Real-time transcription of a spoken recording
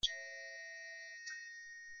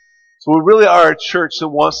So we really are a church that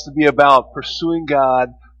wants to be about pursuing God,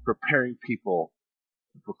 preparing people,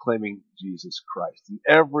 and proclaiming Jesus Christ in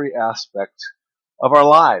every aspect of our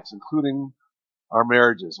lives, including our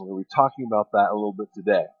marriages. We're going to be talking about that a little bit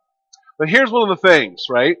today. But here's one of the things,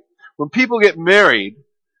 right? When people get married,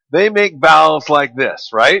 they make vows like this,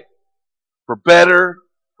 right? For better,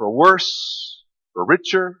 for worse, for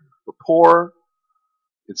richer, for poorer,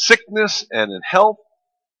 in sickness and in health,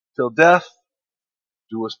 till death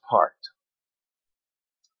do us part.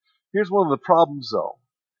 Here's one of the problems, though,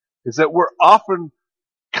 is that we're often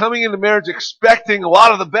coming into marriage expecting a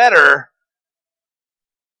lot of the better,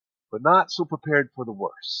 but not so prepared for the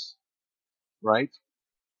worse, right?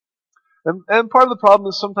 And part of the problem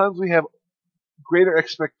is sometimes we have greater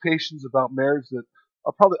expectations about marriage that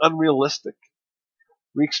are probably unrealistic.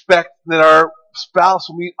 We expect that our spouse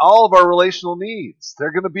will meet all of our relational needs.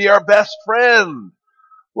 They're going to be our best friend.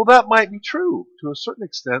 Well, that might be true to a certain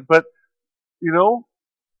extent, but,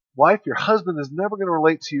 wife, your husband is never going to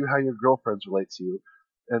relate to you how your girlfriends relate to you.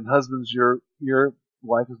 And husbands, your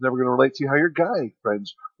wife is never going to relate to you how your guy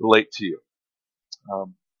friends relate to you.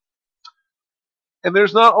 And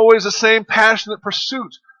there's not always the same passionate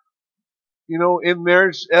pursuit, in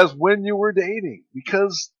marriage as when you were dating,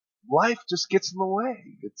 because life just gets in the way.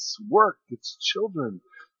 It's work, it's children,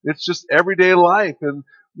 it's just everyday life, and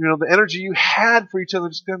the energy you had for each other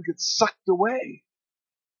just kind of gets sucked away.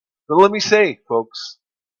 But let me say, folks,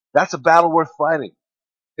 that's a battle worth fighting.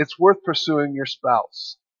 It's worth pursuing your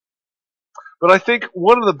spouse. But I think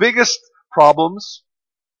one of the biggest problems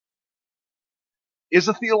is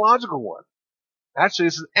a theological one. Actually,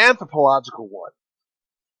 it's an anthropological one.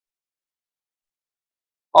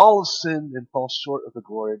 All have sinned and fall short of the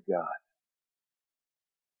glory of God.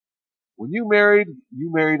 When you married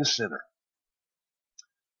a sinner.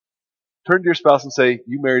 Turn to your spouse and say,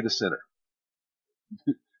 you married a sinner.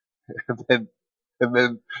 and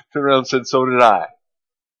then turn around and say, so did I.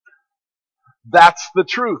 That's the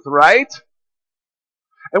truth, right?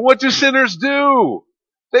 And what do sinners do?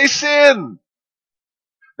 They sin.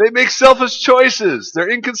 They make selfish choices.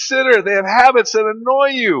 They're inconsiderate. They have habits that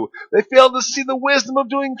annoy you. They fail to see the wisdom of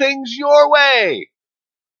doing things your way.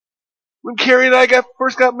 When Carrie and I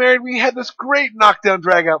first got married, we had this great knockdown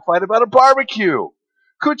drag-out fight about a barbecue.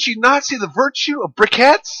 Could she not see the virtue of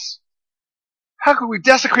briquettes? How could we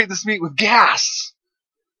desecrate this meat with gas?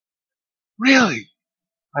 Really?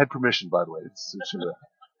 I had permission, by the way.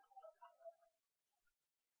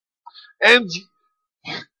 And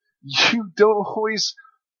you don't always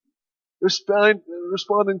respond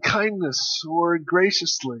in kindness or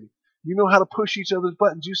graciously. You know how to push each other's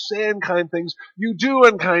buttons. You say unkind things. You do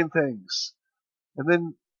unkind things. And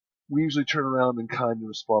then we usually turn around and kind and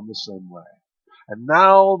respond the same way. And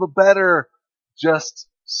now the better just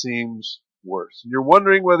seems worse. And you're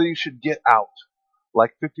wondering whether you should get out,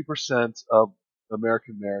 like 50% of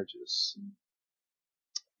American marriages.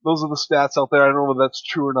 Those are the stats out there. I don't know whether that's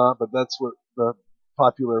true or not, but that's what the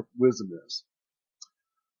popular wisdom is.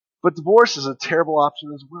 But divorce is a terrible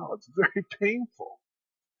option as well. It's very painful.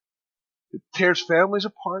 It tears families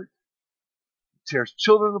apart. It tears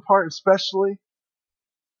children apart, especially.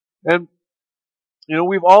 And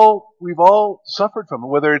we've all suffered from it,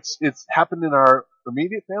 whether it's happened in our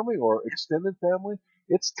immediate family or extended family.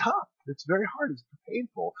 It's tough. It's very hard. It's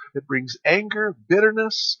painful. It brings anger,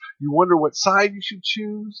 bitterness. You wonder what side you should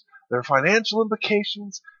choose. There are financial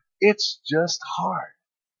implications. It's just hard.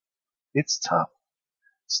 It's tough.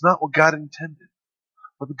 It's not what God intended.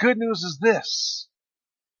 But the good news is this,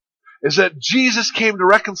 is that Jesus came to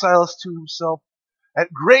reconcile us to himself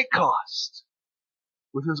at great cost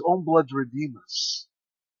with his own blood to redeem us.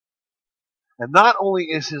 And not only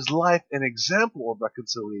is his life an example of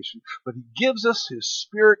reconciliation, but he gives us his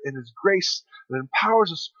Spirit and his grace that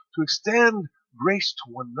empowers us to extend grace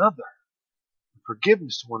to one another, and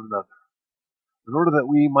forgiveness to one another, in order that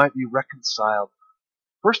we might be reconciled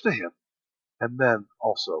first to him and then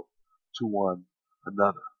also to one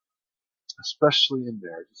another, especially in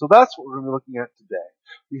marriage. So that's what we're going to be looking at today.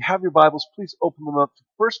 If you have your Bibles, please open them up to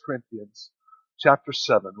 1 Corinthians chapter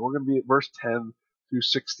 7. We're going to be at verse 10 through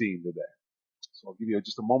 16 today. So I'll give you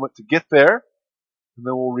just a moment to get there, and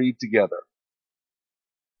then we'll read together.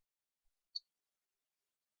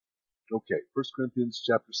 Okay, 1 Corinthians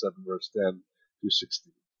chapter 7, verse 10 through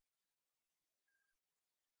 16.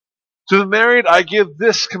 To the married I give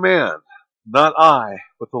this command, not I,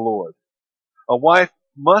 but the Lord. A wife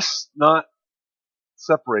must not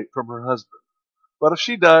separate from her husband. But if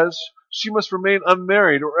she does, she must remain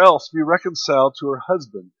unmarried or else be reconciled to her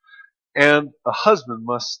husband. And a husband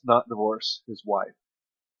must not divorce his wife.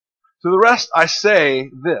 To the rest I say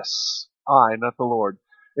this, I, not the Lord.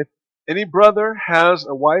 If any brother has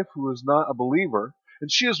a wife who is not a believer,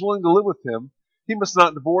 and she is willing to live with him, he must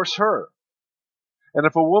not divorce her. And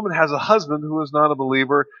if a woman has a husband who is not a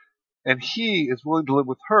believer, and he is willing to live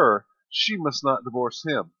with her, she must not divorce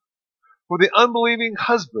him. For the unbelieving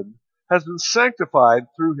husband has been sanctified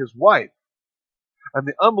through his wife, and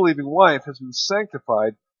the unbelieving wife has been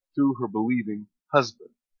sanctified through her believing husband.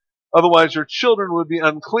 Otherwise your children would be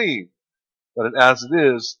unclean, but as it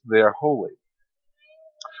is, they are holy.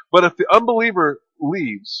 But if the unbeliever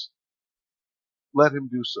leaves, let him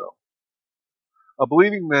do so. A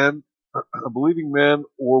believing man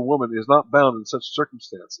or woman is not bound in such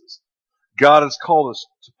circumstances. God has called us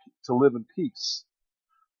to live in peace.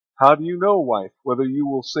 How do you know, wife, whether you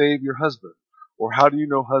will save your husband? Or how do you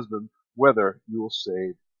know, husband, whether you will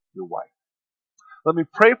save your wife? Let me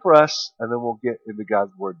pray for us, and then we'll get into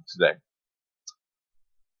God's Word today.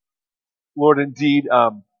 Lord, indeed,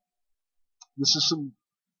 this is some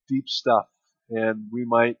deep stuff, and we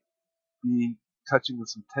might be touching on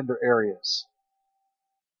some tender areas.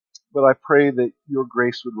 But I pray that your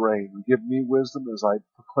grace would reign. Give me wisdom as I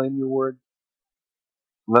proclaim your word.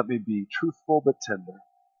 Let me be truthful but tender.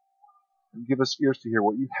 And give us ears to hear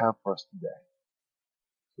what you have for us today.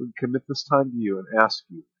 We commit this time to you and ask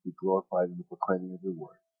you to be glorified in the proclaiming of your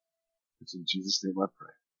word. It's in Jesus' name I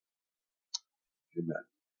pray. Amen.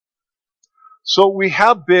 So we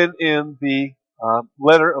have been in the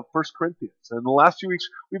letter of 1 Corinthians. And in the last few weeks,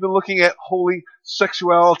 we've been looking at holy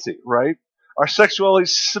sexuality, right? Our sexuality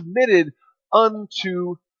is submitted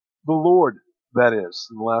unto the Lord, that is,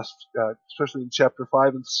 in the last, especially in chapter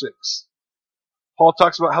 5 and 6. Paul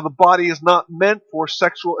talks about how the body is not meant for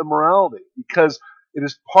sexual immorality because it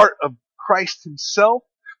is part of Christ himself,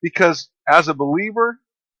 because as a believer,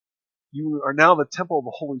 you are now the temple of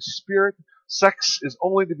the Holy Spirit. Sex is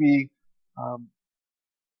only to be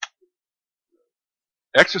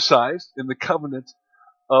exercised in the covenant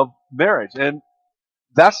of marriage. And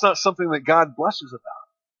that's not something that God blesses about.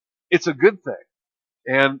 It's a good thing.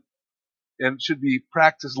 And should be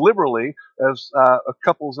practiced liberally as a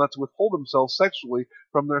couple is not to withhold themselves sexually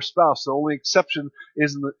from their spouse. The only exception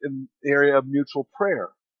is in the area of mutual prayer.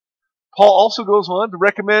 Paul also goes on to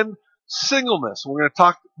recommend singleness. We're going to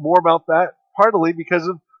talk more about that, partly because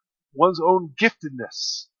of one's own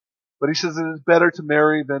giftedness. But he says it is better to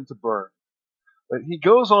marry than to burn. But he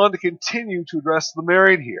goes on to continue to address the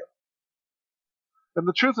married here. And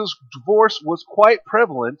the truth is, divorce was quite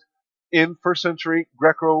prevalent in first century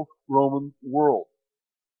Greco-Roman world.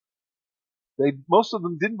 Most of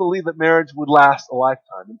them didn't believe that marriage would last a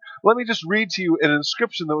lifetime. And let me just read to you an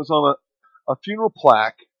inscription that was on a funeral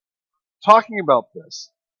plaque talking about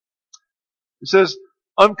this. It says,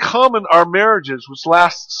 "Uncommon are marriages which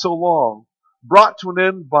last so long, brought to an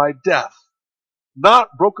end by death,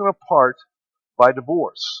 not broken apart by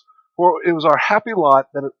divorce. For it was our happy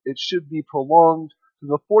lot that it should be prolonged to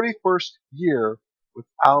the 41st year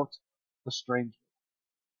without estrangement."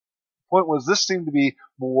 The point was, this seemed to be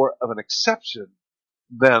more of an exception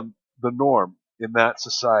than the norm in that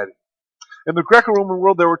society. In the Greco-Roman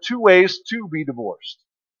world, there were two ways to be divorced.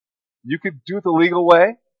 You could do it the legal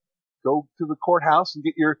way, go to the courthouse and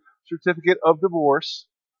get your certificate of divorce,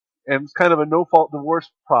 and it's kind of a no-fault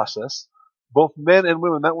divorce process. Both men and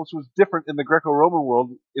women. That was different in the Greco-Roman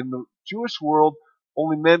world. In the Jewish world,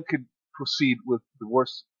 only men could proceed with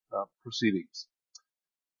divorce proceedings.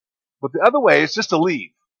 But the other way is just to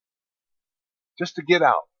leave. Just to get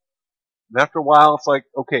out. And after a while, it's like,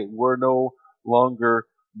 okay, we're no longer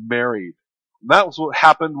married. And that was what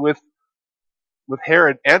happened with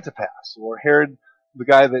Herod Antipas, or Herod, the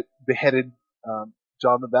guy that beheaded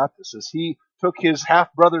John the Baptist, as he took his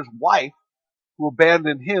half-brother's wife, who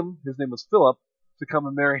abandoned him, his name was Philip, to come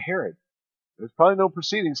and marry Herod. There's probably no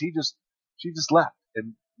proceedings. She just left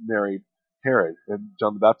and married Herod. And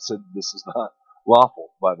John the Baptist said, "This is not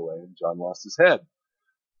lawful," by the way, and John lost his head.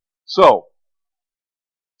 So,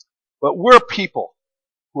 but we're people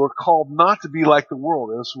who are called not to be like the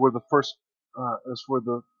world, as were the first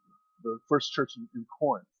church in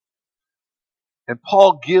Corinth. And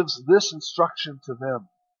Paul gives this instruction to them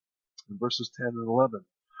in verses 10 and 11.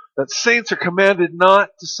 That saints are commanded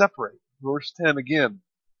not to separate. Verse 10 again.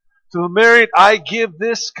 "To the married I give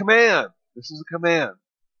this command." This is a command.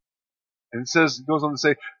 And it goes on to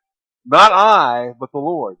say, "Not I, but the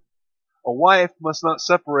Lord. A wife must not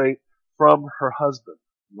separate from her husband."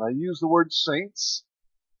 And I use the word saints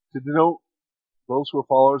to denote those who are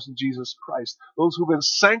followers of Jesus Christ. Those who have been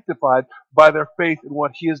sanctified by their faith in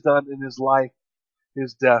what he has done in his life,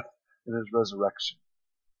 his death, and his resurrection.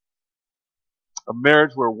 A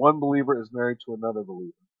marriage where one believer is married to another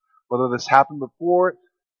believer. Whether this happened before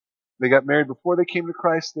They got married before they came to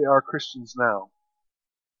Christ. They are Christians now.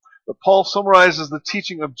 But Paul summarizes the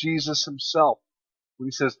teaching of Jesus himself when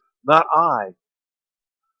he says, not I,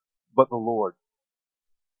 but the Lord.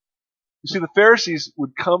 You see, the Pharisees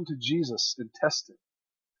would come to Jesus and test him.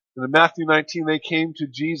 And in Matthew 19, they came to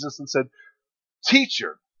Jesus and said,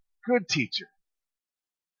 Teacher, good teacher,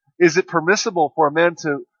 is it permissible for a man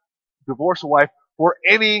to divorce a wife for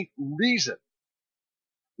any reason?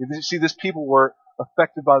 You see, these people were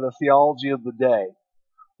affected by the theology of the day.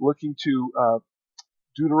 Looking to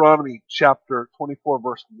Deuteronomy chapter 24,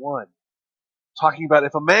 verse 1, talking about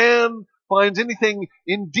if a man finds anything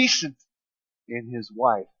indecent in his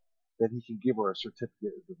wife, then he can give her a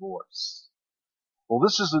certificate of divorce. Well,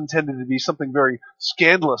 this is intended to be something very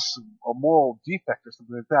scandalous, a moral defect or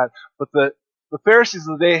something like that. But the Pharisees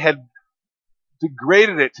of the day had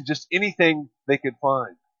degraded it to just anything they could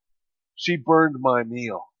find. She burned my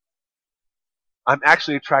meal. I'm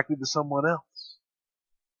actually attracted to someone else.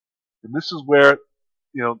 And this is where,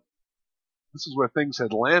 this is where things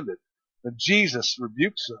had landed. And Jesus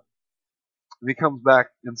rebukes them. And he comes back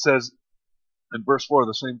and says in verse 4 of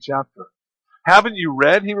the same chapter, haven't you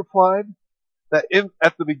read, he replied, that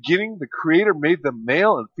at the beginning the Creator made them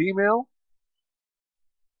male and female?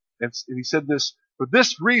 And he said this, for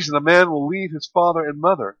this reason a man will leave his father and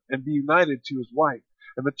mother and be united to his wife,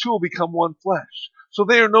 and the two will become one flesh. So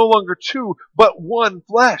they are no longer two, but one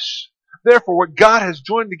flesh. Therefore, what God has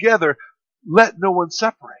joined together, let no one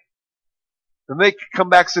separate. And they come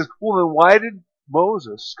back and says, well, then why did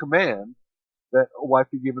Moses command that a wife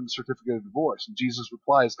be given a certificate of divorce? And Jesus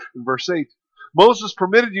replies in verse 8, Moses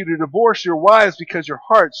permitted you to divorce your wives because your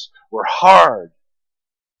hearts were hard.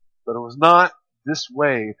 But it was not this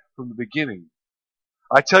way from the beginning.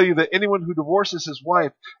 I tell you that anyone who divorces his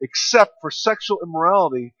wife except for sexual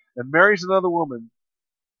immorality and marries another woman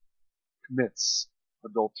commits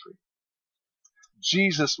adultery.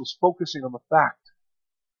 Jesus was focusing on the fact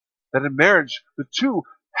that in marriage, the two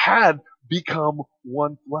had become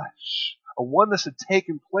one flesh. A oneness had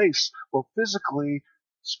taken place both physically,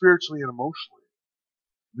 spiritually, and emotionally.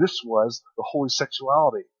 This was the holy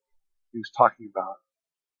sexuality he was talking about.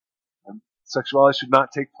 And sexuality should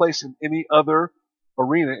not take place in any other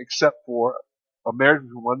arena except for a marriage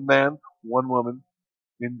between one man, one woman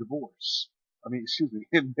in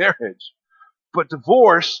marriage. But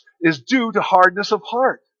divorce is due to hardness of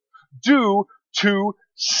heart, due to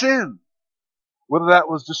sin, whether that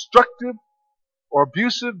was destructive or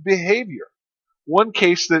abusive behavior. One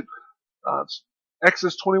case that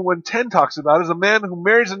Exodus 21:10 talks about is a man who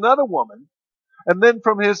marries another woman, and then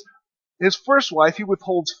from his first wife he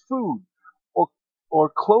withholds food or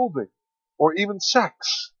clothing or even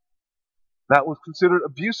sex. That was considered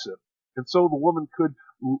abusive, and so the woman could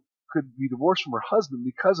be divorced from her husband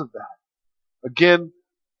because of that. Again,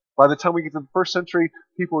 by the time we get to the first century,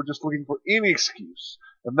 people were just looking for any excuse,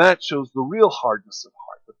 and that shows the real hardness of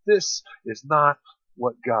heart. But this is not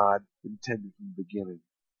what God intended from the beginning.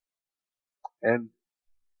 And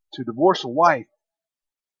to divorce a wife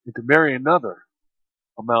and to marry another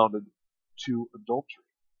amounted to adultery.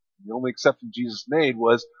 The only exception Jesus made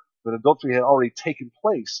was that adultery had already taken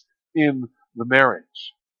place in the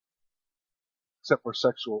marriage, except for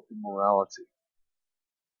sexual immorality.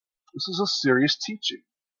 This is a serious teaching.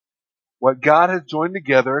 What God has joined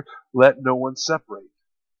together, let no one separate.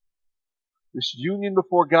 This union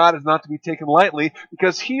before God is not to be taken lightly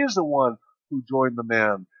because He is the one who joined the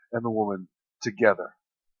man and the woman together.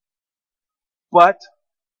 But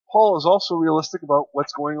Paul is also realistic about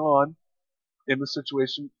what's going on in the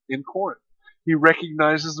situation in Corinth. He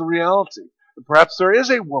recognizes the reality. And perhaps there is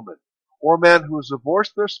a woman or a man who has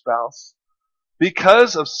divorced their spouse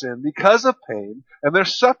because of sin, because of pain, and they're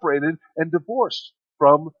separated and divorced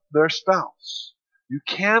from their spouse. You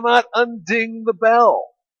cannot unding the bell,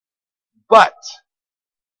 but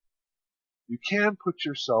you can put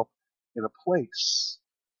yourself in a place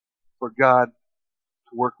for God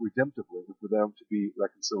to work redemptively and for them to be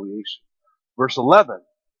reconciliation. Verse 11,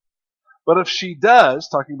 but if she does,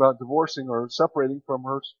 talking about divorcing or separating from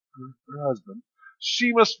her husband,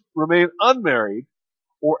 she must remain unmarried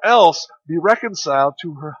or else be reconciled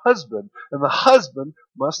to her husband, and the husband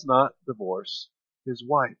must not divorce his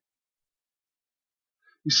wife.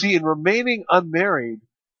 You see, in remaining unmarried,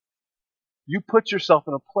 you put yourself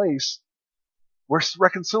in a place where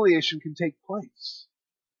reconciliation can take place.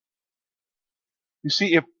 You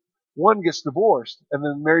see, if one gets divorced and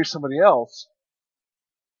then marries somebody else,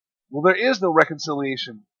 well, there is no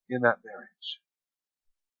reconciliation in that marriage.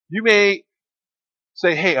 You may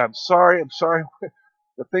say, hey, I'm sorry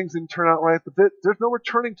that things didn't turn out right, but there's no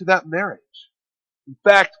returning to that marriage. In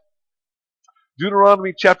fact,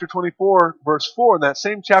 Deuteronomy chapter 24, verse 4, in that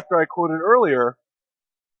same chapter I quoted earlier,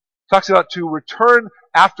 talks about to return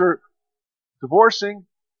after divorcing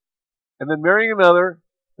and then marrying another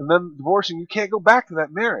and then divorcing. You can't go back to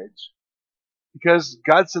that marriage because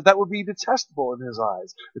God said that would be detestable in his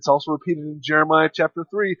eyes. It's also repeated in Jeremiah chapter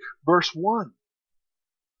 3, verse 1.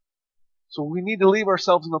 So we need to leave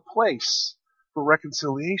ourselves in a place for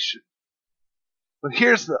reconciliation. But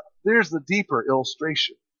here's the deeper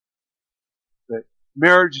illustration that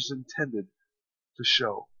marriage is intended to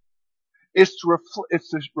show. It's to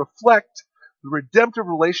reflect the redemptive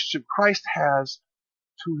relationship Christ has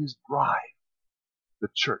to his bride, the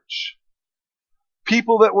church.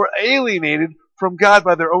 People that were alienated from God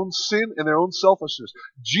by their own sin and their own selfishness.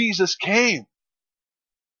 Jesus came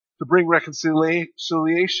to bring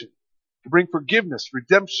reconciliation, to bring forgiveness,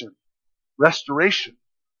 redemption, restoration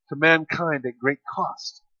to mankind at great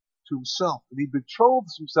cost to himself. And he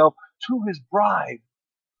betroths himself to his bride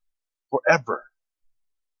forever.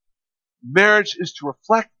 Marriage is to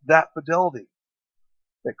reflect that fidelity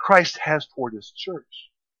that Christ has toward his church.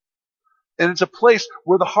 And it's a place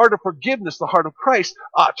where the heart of forgiveness, the heart of Christ,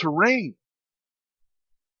 ought to reign.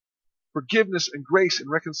 Forgiveness and grace and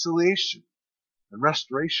reconciliation and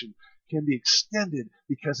restoration can be extended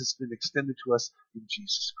because it's been extended to us in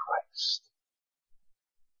Jesus Christ.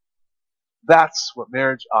 That's what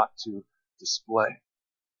marriage ought to display.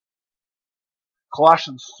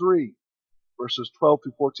 Colossians 3, verses 12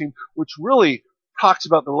 through 14, which really talks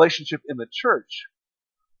about the relationship in the church,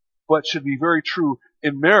 but should be very true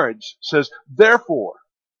in marriage, says, therefore,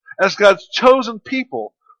 as God's chosen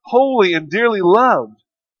people, holy and dearly loved,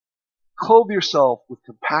 clothe yourself with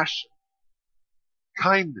compassion,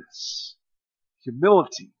 kindness,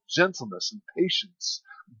 humility, gentleness, and patience.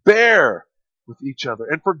 Bear with each other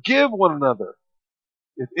and forgive one another.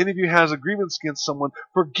 If any of you has a grievance against someone,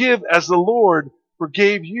 forgive as the Lord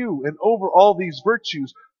forgave you. And over all these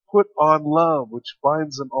virtues, put on love, which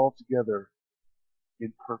binds them all together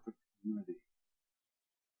in perfect unity.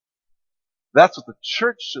 That's what the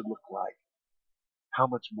church should look like. How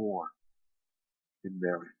much more in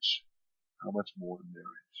marriage? How much more in marriage?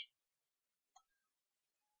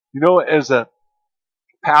 You know, as a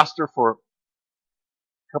pastor for a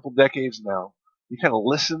couple decades now, you kind of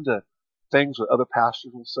listen to things that other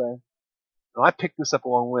pastors will say. And I picked this up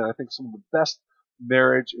along the way, and I think some of the best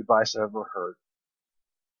marriage advice I've ever heard.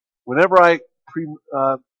 Whenever I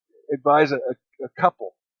advise a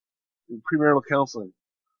couple in premarital counseling,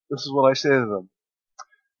 this is what I say to them.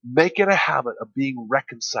 Make it a habit of being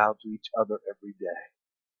reconciled to each other every day.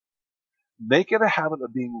 Make it a habit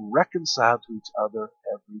of being reconciled to each other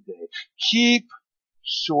every day. Keep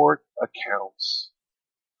short accounts.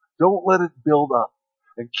 Don't let it build up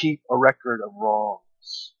and keep a record of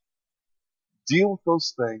wrongs. Deal with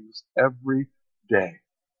those things every day.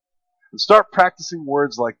 And start practicing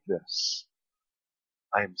words like this.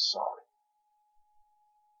 I am sorry.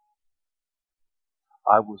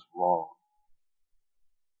 I was wrong.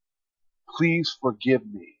 Please forgive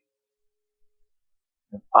me.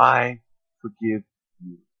 And I forgive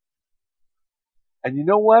you. And you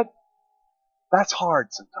know what? That's hard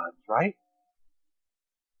sometimes, right?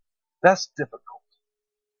 That's difficult.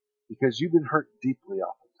 Because you've been hurt deeply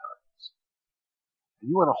oftentimes. And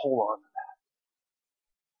you want to hold on to that.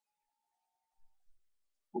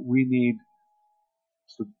 But we need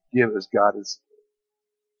to forgive as God has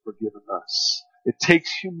forgiven us. It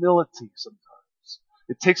takes humility sometimes.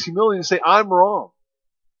 It takes humility to say, I'm wrong.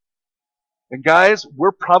 And guys,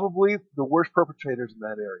 we're probably the worst perpetrators in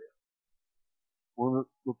that area. One of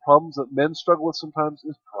the problems that men struggle with sometimes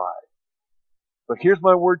is pride. But here's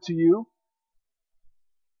my word to you.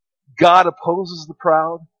 God opposes the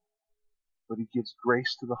proud, but he gives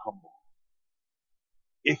grace to the humble.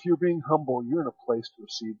 If you're being humble, you're in a place to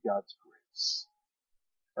receive God's grace.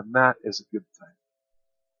 And that is a good thing.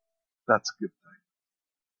 That's a good thing.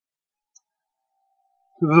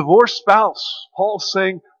 To the divorced spouse, Paul's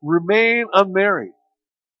saying, remain unmarried.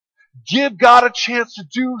 Give God a chance to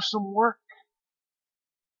do some work.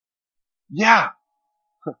 Yeah.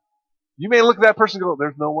 You may look at that person and go,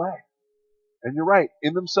 there's no way. And you're right.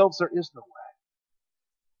 In themselves, there is no way.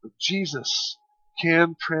 But Jesus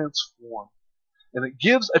can transform. And it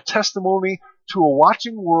gives a testimony to a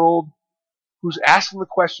watching world who's asking the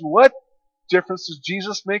question, what difference does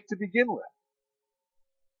Jesus make to begin with?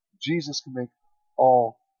 Jesus can make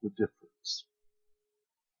all the difference.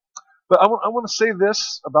 But I want to say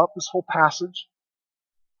this about this whole passage.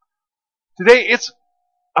 Today,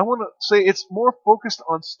 I want to say it's more focused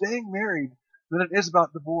on staying married than it is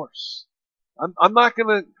about divorce. I'm not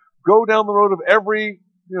going to go down the road of every,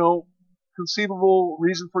 conceivable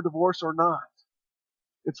reason for divorce or not.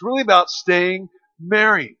 It's really about staying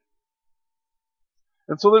married.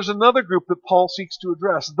 And so there's another group that Paul seeks to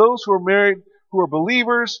address. Those who are married, who are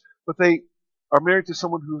believers, but they are married to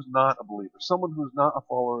someone who's not a believer, someone who's not a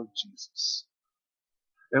follower of Jesus.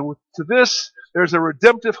 And to this, there's a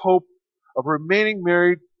redemptive hope of remaining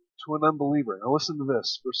married to an unbeliever. Now listen to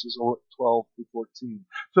this, verses 12 through 14.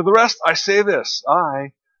 To the rest I say this,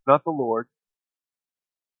 I, not the Lord,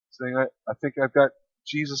 saying I think I've got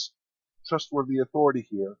Jesus' trustworthy authority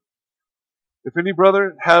here. If any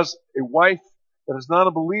brother has a wife that is not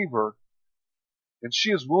a believer, and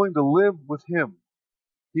she is willing to live with him,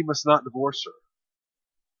 he must not divorce her.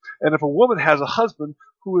 And if a woman has a husband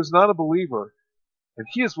who is not a believer, and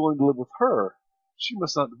he is willing to live with her, she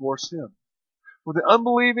must not divorce him. For the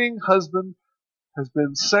unbelieving husband has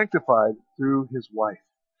been sanctified through his wife,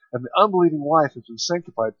 and the unbelieving wife has been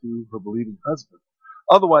sanctified through her believing husband.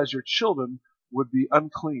 Otherwise your children would be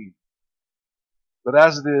unclean, but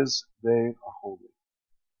as it is, they are holy.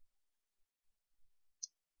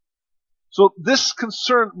 So this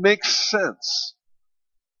concern makes sense.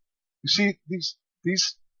 You see,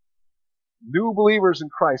 these new believers in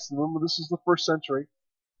Christ, and remember this is the first century,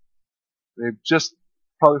 they've just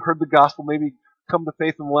probably heard the gospel, maybe come to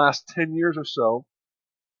faith in the last 10 years or so.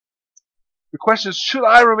 The question is, should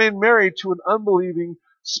I remain married to an unbelieving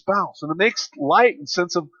spouse? And it makes light and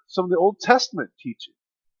sense of some of the Old Testament teaching.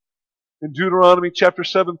 In Deuteronomy chapter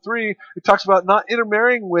 7:3, it talks about not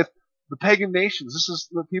intermarrying with the pagan nations. This is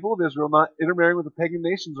the people of Israel not intermarrying with the pagan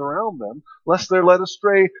nations around them, lest they're led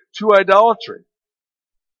astray to idolatry.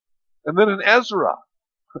 And then in Ezra,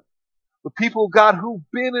 the people of God who've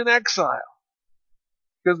been in exile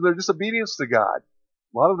because of their disobedience to God.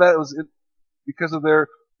 A lot of that was because of their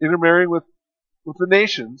intermarrying with the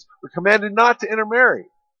nations. Were commanded not to intermarry.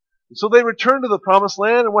 And so they return to the promised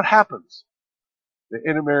land, and what happens? They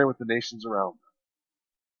intermarry with the nations around them.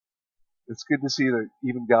 It's good to see that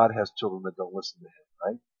even God has children that don't listen to him,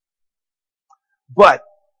 right? But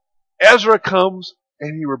Ezra comes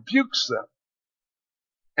and he rebukes them.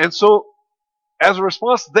 And so, as a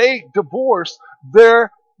response, they divorce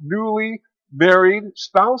their newly married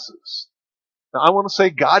spouses. Now, I want to say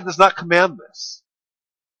God does not command this.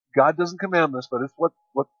 God doesn't command this, but it's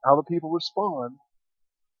how the people respond.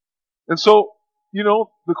 And so,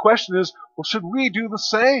 the question is, well, should we do the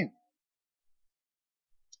same?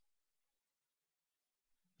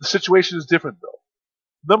 The situation is different, though.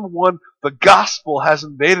 Number one, the gospel has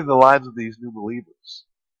invaded the lives of these new believers.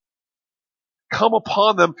 Come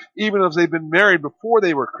upon them even as they've been married before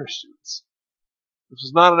they were Christians. This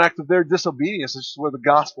is not an act of their disobedience. This is where the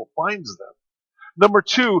gospel finds them. Number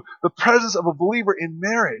two, the presence of a believer in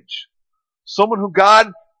marriage. Someone who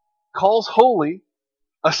God calls holy,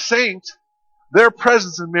 a saint, their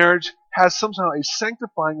presence in marriage has somehow a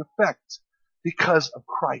sanctifying effect because of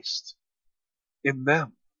Christ in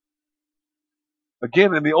them.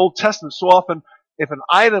 Again, in the Old Testament, so often, if an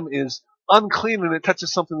item is unclean and it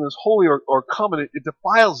touches something that's holy or common, it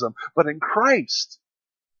defiles them. But in Christ,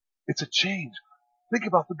 it's a change. Think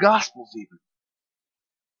about the Gospels even.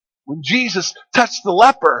 When Jesus touched the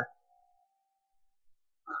leper,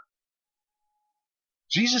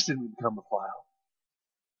 Jesus didn't become defiled.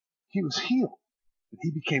 He was healed, and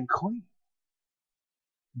he became clean.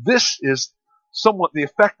 This is somewhat the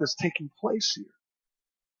effect that's taking place here.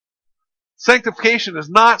 Sanctification is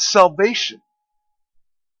not salvation.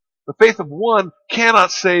 The faith of one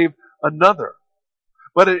cannot save another.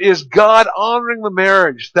 But it is God honoring the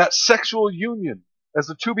marriage, that sexual union, as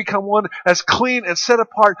the two become one, as clean and set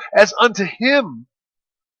apart as unto him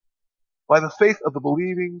by the faith of the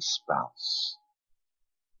believing spouse,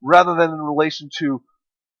 rather than in relation to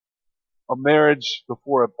a marriage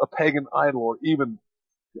before a pagan idol or even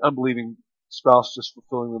the unbelieving spouse just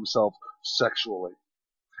fulfilling themselves sexually.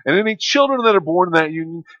 And any children that are born in that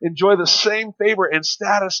union enjoy the same favor and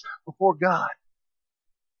status before God.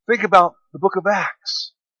 Think about the book of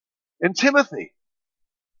Acts and Timothy.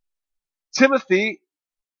 Timothy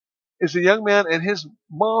is a young man, and his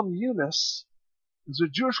mom, Eunice, is a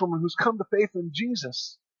Jewish woman who's come to faith in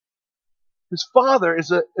Jesus. His father is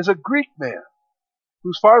a Greek man who,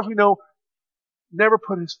 as far as we know, never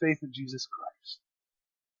put his faith in Jesus Christ.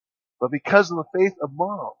 But because of the faith of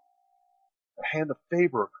mom, a hand of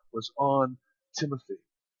favor was on Timothy.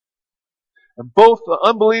 And both the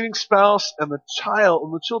unbelieving spouse and the child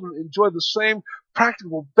and the children enjoy the same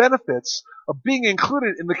practical benefits of being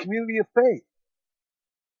included in the community of faith.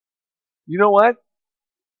 You know what?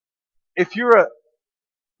 If you're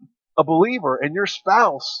a believer and your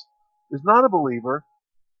spouse is not a believer,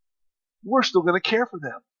 we're still going to care for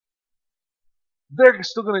them. They're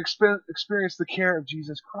still going to experience the care of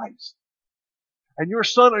Jesus Christ. and your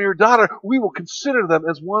son or your daughter, we will consider them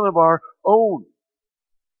as one of our own.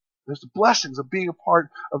 There's the blessings of being a part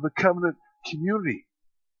of the covenant community.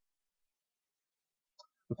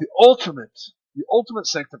 But the ultimate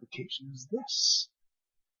sanctification is this,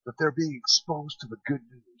 that they're being exposed to the good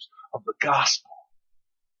news of the gospel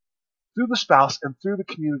through the spouse and through the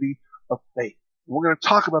community of faith. We're going to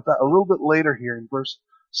talk about that a little bit later here in verse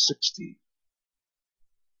 16.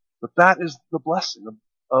 But that is the blessing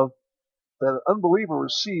of that an unbeliever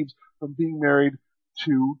receives from being married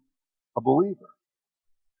to a believer.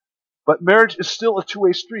 But marriage is still a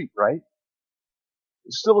two-way street, right?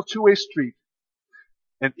 It's still a two-way street.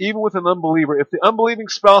 And even with an unbeliever, if the unbelieving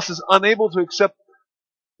spouse is unable to accept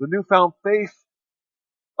the newfound faith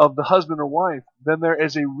of the husband or wife, then there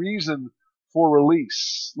is a reason for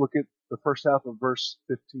release. Look at the first half of verse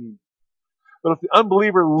 15. But if the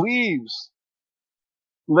unbeliever leaves,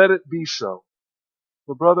 let it be so.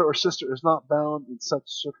 The brother or sister is not bound in such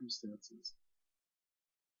circumstances.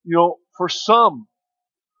 You know, for some,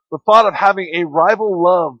 the thought of having a rival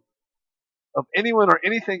love of anyone or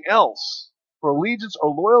anything else for allegiance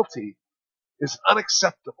or loyalty is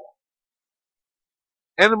unacceptable.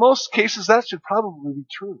 And in most cases, that should probably be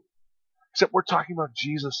true. Except we're talking about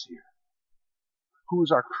Jesus here, who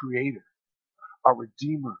is our creator, our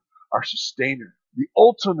redeemer, our sustainer, the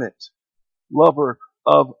ultimate lover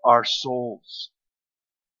of our souls.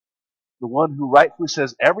 The one who rightfully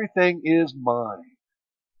says, everything is mine.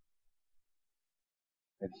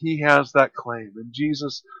 And he has that claim. And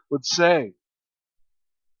Jesus would say,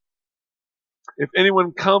 if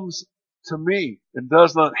anyone comes to me and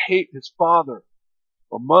does not hate his father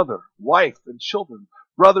or mother, wife and children,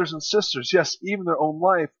 brothers and sisters, yes, even their own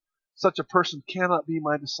life, such a person cannot be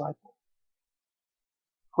my disciple.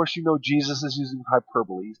 Of course, you know Jesus is using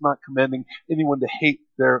hyperbole. He's not commanding anyone to hate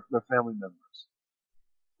their family members.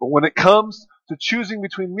 But when it comes to choosing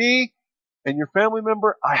between me and your family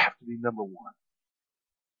member, I have to be number one.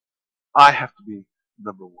 I have to be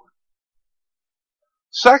number one.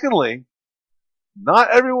 Secondly, not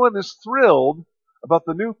everyone is thrilled about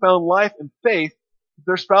the newfound life and faith that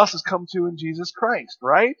their spouse has come to in Jesus Christ,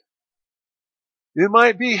 right? It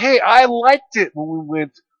might be, hey, I liked it when we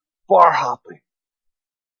went bar hopping.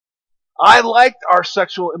 I liked our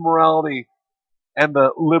sexual immorality and the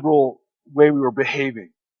liberal way we were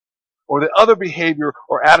behaving, or the other behavior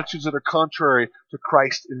or attitudes that are contrary to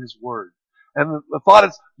Christ in His Word. And the thought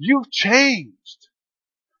is, you've changed.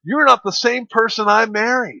 You're not the same person I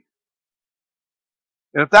married.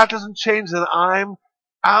 And if that doesn't change, then I'm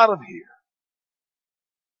out of here.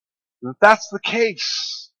 And if that's the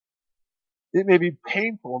case, it may be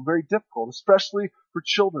painful and very difficult, especially for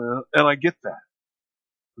children, and I get that.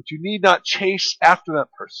 But you need not chase after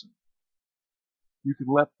that person. You can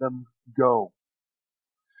let them go.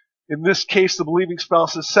 In this case, the believing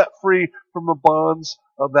spouse is set free from the bonds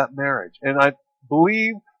of that marriage. And I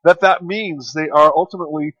believe that that means they are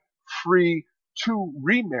ultimately free to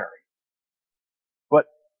remarry. But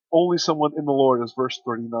only someone in the Lord, as verse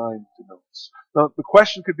 39 denotes. Now, the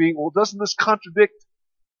question could be, well, doesn't this contradict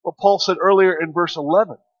what Paul said earlier in verse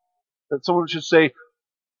 11? That someone should say,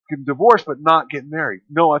 can divorce but not get married.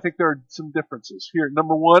 No, I think there are some differences here.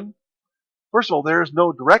 Number one, first of all, there is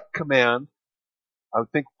no direct command. I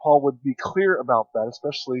would think Paul would be clear about that,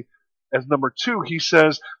 especially as number two, he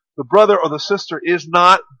says the brother or the sister is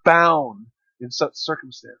not bound in such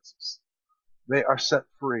circumstances. They are set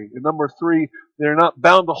free. And number three, they're not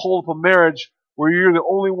bound to hold up a marriage where you're the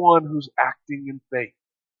only one who's acting in faith.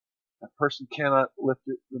 That person cannot lift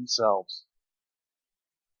it themselves.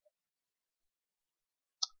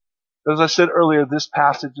 As I said earlier, this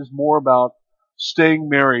passage is more about staying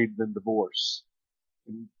married than divorce.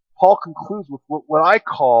 And Paul concludes with what I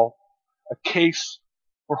call a case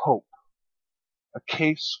for hope. A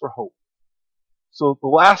case for hope. So the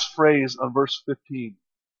last phrase on verse 15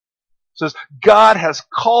 says, God has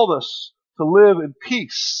called us to live in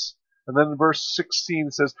peace. And then in verse 16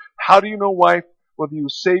 it says, how do you know, wife, whether you will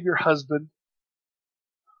save your husband?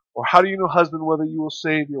 Or how do you know, husband, whether you will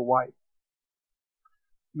save your wife?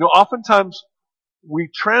 You know, oftentimes we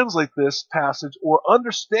translate this passage or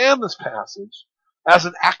understand this passage as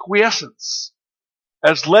an acquiescence,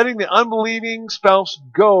 as letting the unbelieving spouse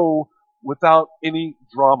go without any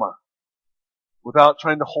drama, without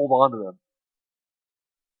trying to hold on to them.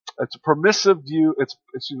 It's a permissive view,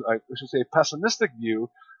 I should say a pessimistic view,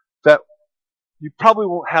 that you probably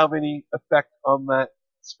won't have any effect on that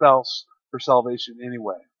spouse for salvation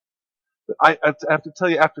anyway. But I have to tell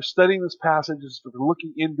you, after studying this passage, after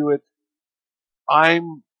looking into it,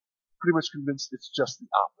 I'm pretty much convinced it's just the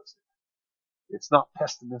opposite. It's not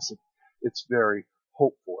pessimistic. It's very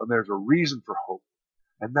hopeful, and there's a reason for hope,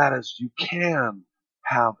 and that is you can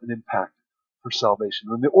have an impact for salvation.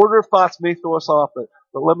 And the order of thoughts may throw us off, but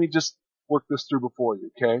let me just work this through before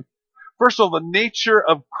you, okay? First of all, the nature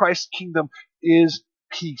of Christ's kingdom is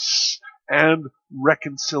peace and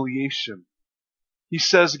reconciliation. He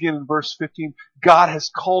says again in verse 15, God has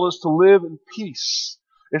called us to live in peace.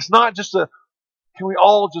 It's not just can we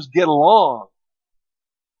all just get along?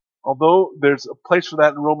 Although there's a place for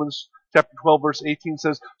that in Romans chapter 12, verse 18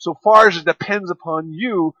 says, so far as it depends upon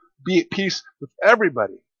you, be at peace with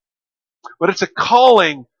everybody. But it's a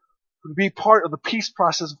calling to be part of the peace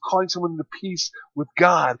process of calling someone into peace with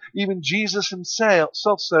God. Even Jesus himself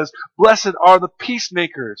says, blessed are the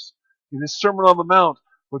peacemakers in his Sermon on the Mount,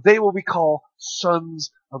 for they will be called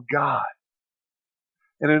sons of God.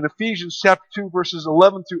 And in Ephesians chapter 2, verses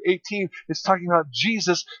 11 through 18, it's talking about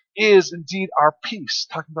Jesus is indeed our peace,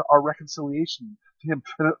 talking about our reconciliation to him.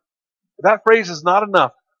 And that phrase is not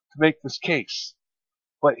enough to make this case.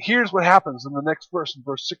 But here's what happens in the next verse, in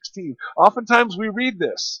verse 16. Oftentimes we read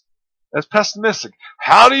this as pessimistic.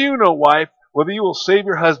 How do you know, wife, whether you will save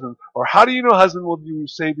your husband? Or how do you know, husband, whether you will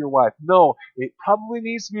save your wife? No, it probably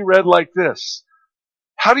needs to be read like this.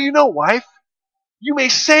 How do you know, wife? You may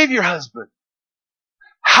save your husband.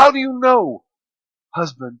 How do you know,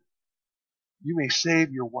 husband? You may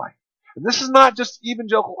save your wife. And this is not just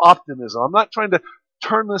evangelical optimism. I'm not trying to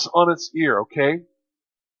turn this on its ear, okay?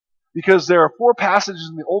 Because there are 4 passages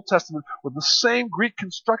in the Old Testament where the same Greek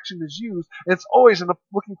construction is used, and it's always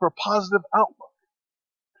looking for a positive outlook.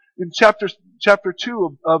 In chapter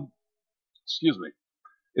 2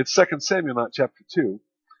 it's 2 Samuel, not chapter 2.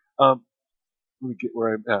 Let me get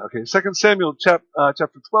where I'm at. Okay, 2 Samuel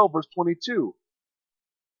chapter 12, verse 22.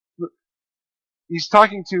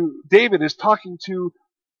 David is talking to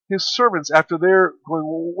his servants after they're going,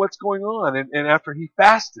 well, what's going on? And after he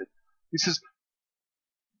fasted, he says,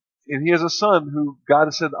 and he has a son who God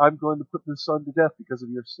has said, I'm going to put this son to death because of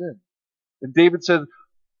your sin. And David said,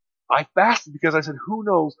 I fasted because I said, who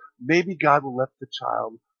knows, maybe God will let the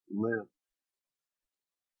child live.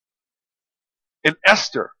 And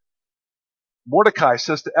Esther, Mordecai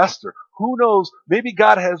says to Esther, who knows, maybe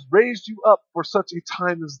God has raised you up for such a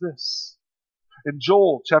time as this. In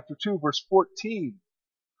Joel chapter 2, verse 14,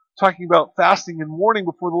 talking about fasting and mourning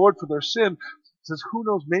before the Lord for their sin, says, who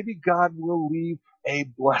knows, maybe God will leave a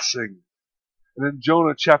blessing. And in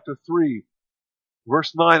Jonah chapter 3,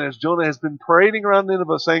 verse 9, as Jonah has been parading around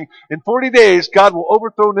Nineveh saying, in 40 days God will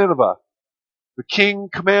overthrow Nineveh. The king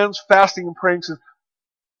commands fasting and praying, says,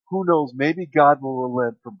 who knows, maybe God will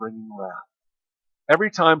relent from bringing wrath. Every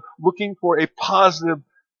time looking for a positive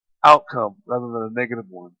outcome rather than a negative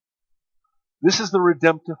one. This is the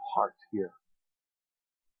redemptive heart here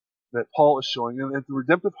that Paul is showing, and the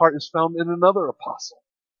redemptive heart is found in another apostle.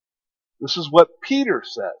 This is what Peter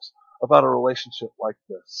says about a relationship like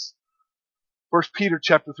this. 1 Peter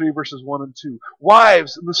chapter 3, verses 1 and 2.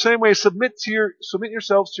 Wives, in the same way, submit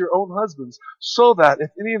yourselves to your own husbands, so that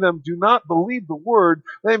if any of them do not believe the word,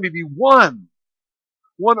 they may be won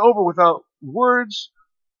over without words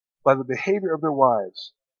by the behavior of their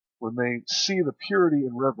wives, when they see the purity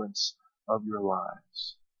and reverence of your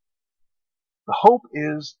lives. The hope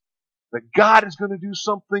is that God is going to do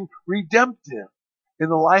something redemptive in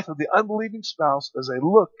the life of the unbelieving spouse as they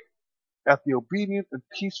look at the obedient and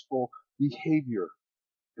peaceful behavior,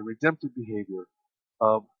 the redemptive behavior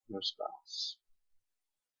of their spouse.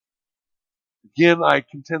 Again, I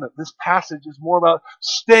contend that this passage is more about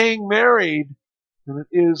staying married than it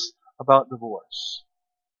is about divorce.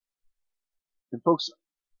 And folks,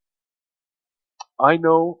 I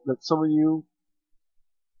know that some of you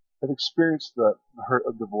have experienced the hurt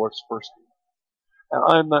of divorce firsthand. And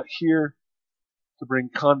I'm not here to bring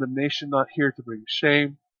condemnation, not here to bring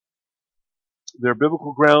shame. There are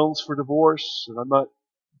biblical grounds for divorce, and I'm not,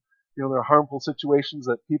 there are harmful situations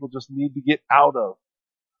that people just need to get out of.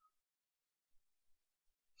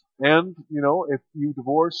 And, if you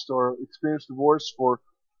divorced or experienced divorce for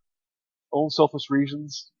own selfish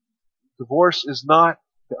reasons, divorce is not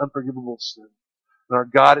the unforgivable sin. And our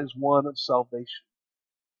God is one of salvation.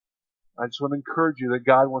 I just want to encourage you that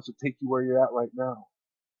God wants to take you where you're at right now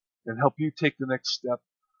and help you take the next step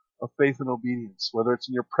of faith and obedience, whether it's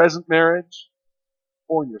in your present marriage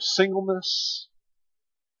or in your singleness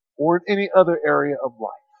or in any other area of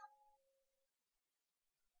life.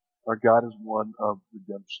 Our God is one of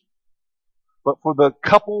redemption. But for the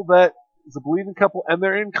couple that is a believing couple and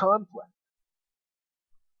they're in conflict,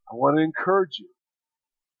 I want to encourage you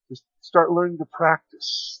to start learning to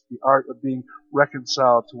practice the art of being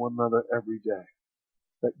reconciled to one another every day.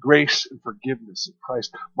 That grace and forgiveness of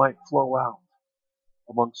Christ might flow out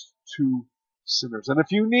amongst two sinners. And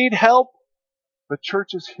if you need help, the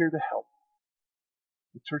church is here to help.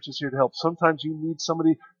 The church is here to help. Sometimes you need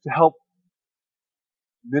somebody to help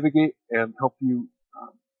mitigate and help you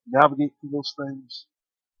navigate through those things.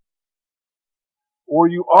 Or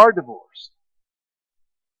you are divorced,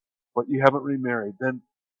 but you haven't remarried. Then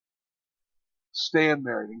stay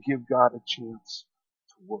unmarried and give God a chance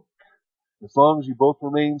to work. As long as you both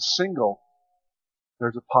remain single,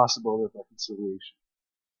 there's a possibility of reconciliation.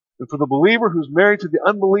 And for the believer who's married to the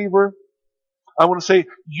unbeliever, I want to say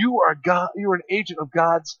you are an agent of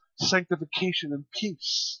God's sanctification and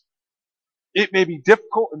peace. It may be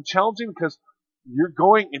difficult and challenging because you're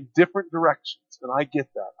going in different directions. And I get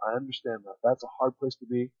that. I understand that. That's a hard place to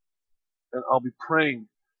be. And I'll be praying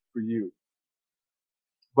for you.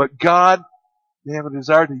 But God may have a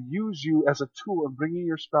desire to use you as a tool in bringing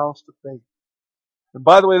your spouse to faith. And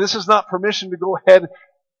by the way, this is not permission to go ahead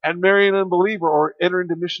and marry an unbeliever or enter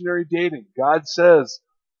into missionary dating. God says,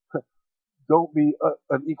 don't be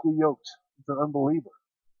unequally yoked with an unbeliever.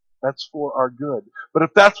 That's for our good. But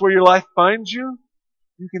if that's where your life finds you,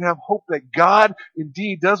 you can have hope that God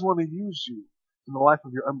indeed does want to use you in the life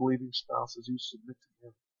of your unbelieving spouse as you submit to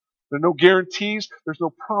Him. There are no guarantees, there's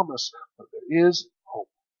no promise, but there is hope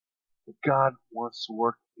that God wants to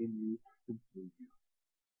work in you and through you.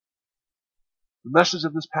 The message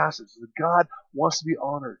of this passage is that God wants to be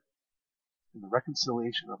honored in the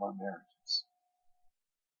reconciliation of our marriages.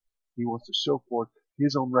 He wants to show forth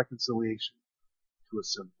His own reconciliation to a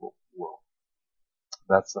sinful world.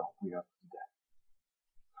 That's the hope we have today.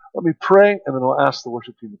 Let me pray, and then I'll ask the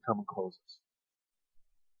worship team to come and close us.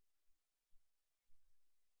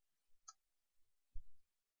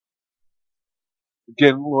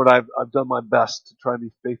 Again, Lord, I've done my best to try and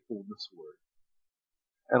be faithful in this word.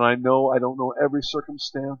 And I know I don't know every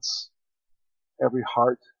circumstance, every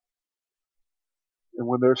heart. And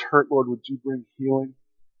when there's hurt, Lord, would you bring healing?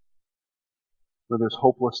 When there's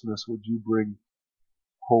hopelessness, would you bring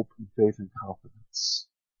hope and faith and confidence?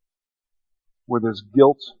 Where there's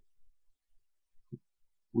guilt,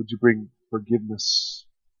 would you bring forgiveness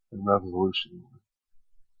and resolution?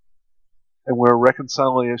 And where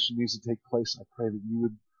reconciliation needs to take place, I pray that you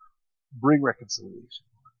would bring reconciliation.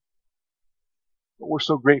 But we're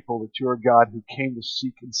so grateful that you're a God who came to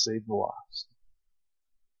seek and save the lost.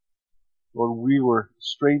 Lord, we were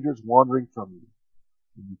strangers wandering from you,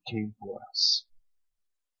 and you came for us.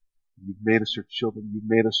 You've made us your children. You've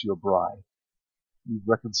made us your bride. You've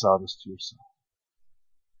reconciled us to yourself.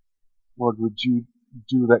 Lord, would you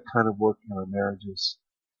do that kind of work in our marriages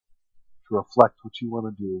to reflect what you want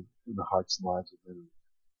to do in the hearts and lives of men.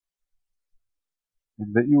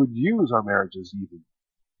 And that you would use our marriages even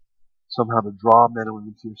somehow to draw men and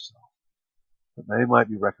women to yourself, that they might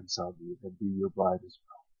be reconciled to you and be your bride as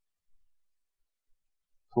well.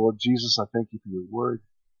 So Lord Jesus, I thank you for your word.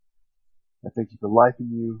 I thank you for life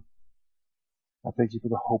in you. I thank you for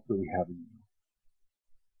the hope that we have in you.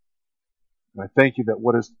 And I thank you that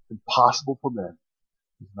what is impossible for men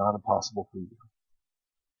is not impossible for you.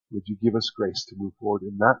 Would you give us grace to move forward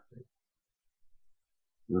in that faith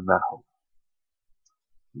and in that hope?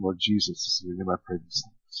 Lord Jesus, in your name I pray these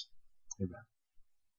things. Amen.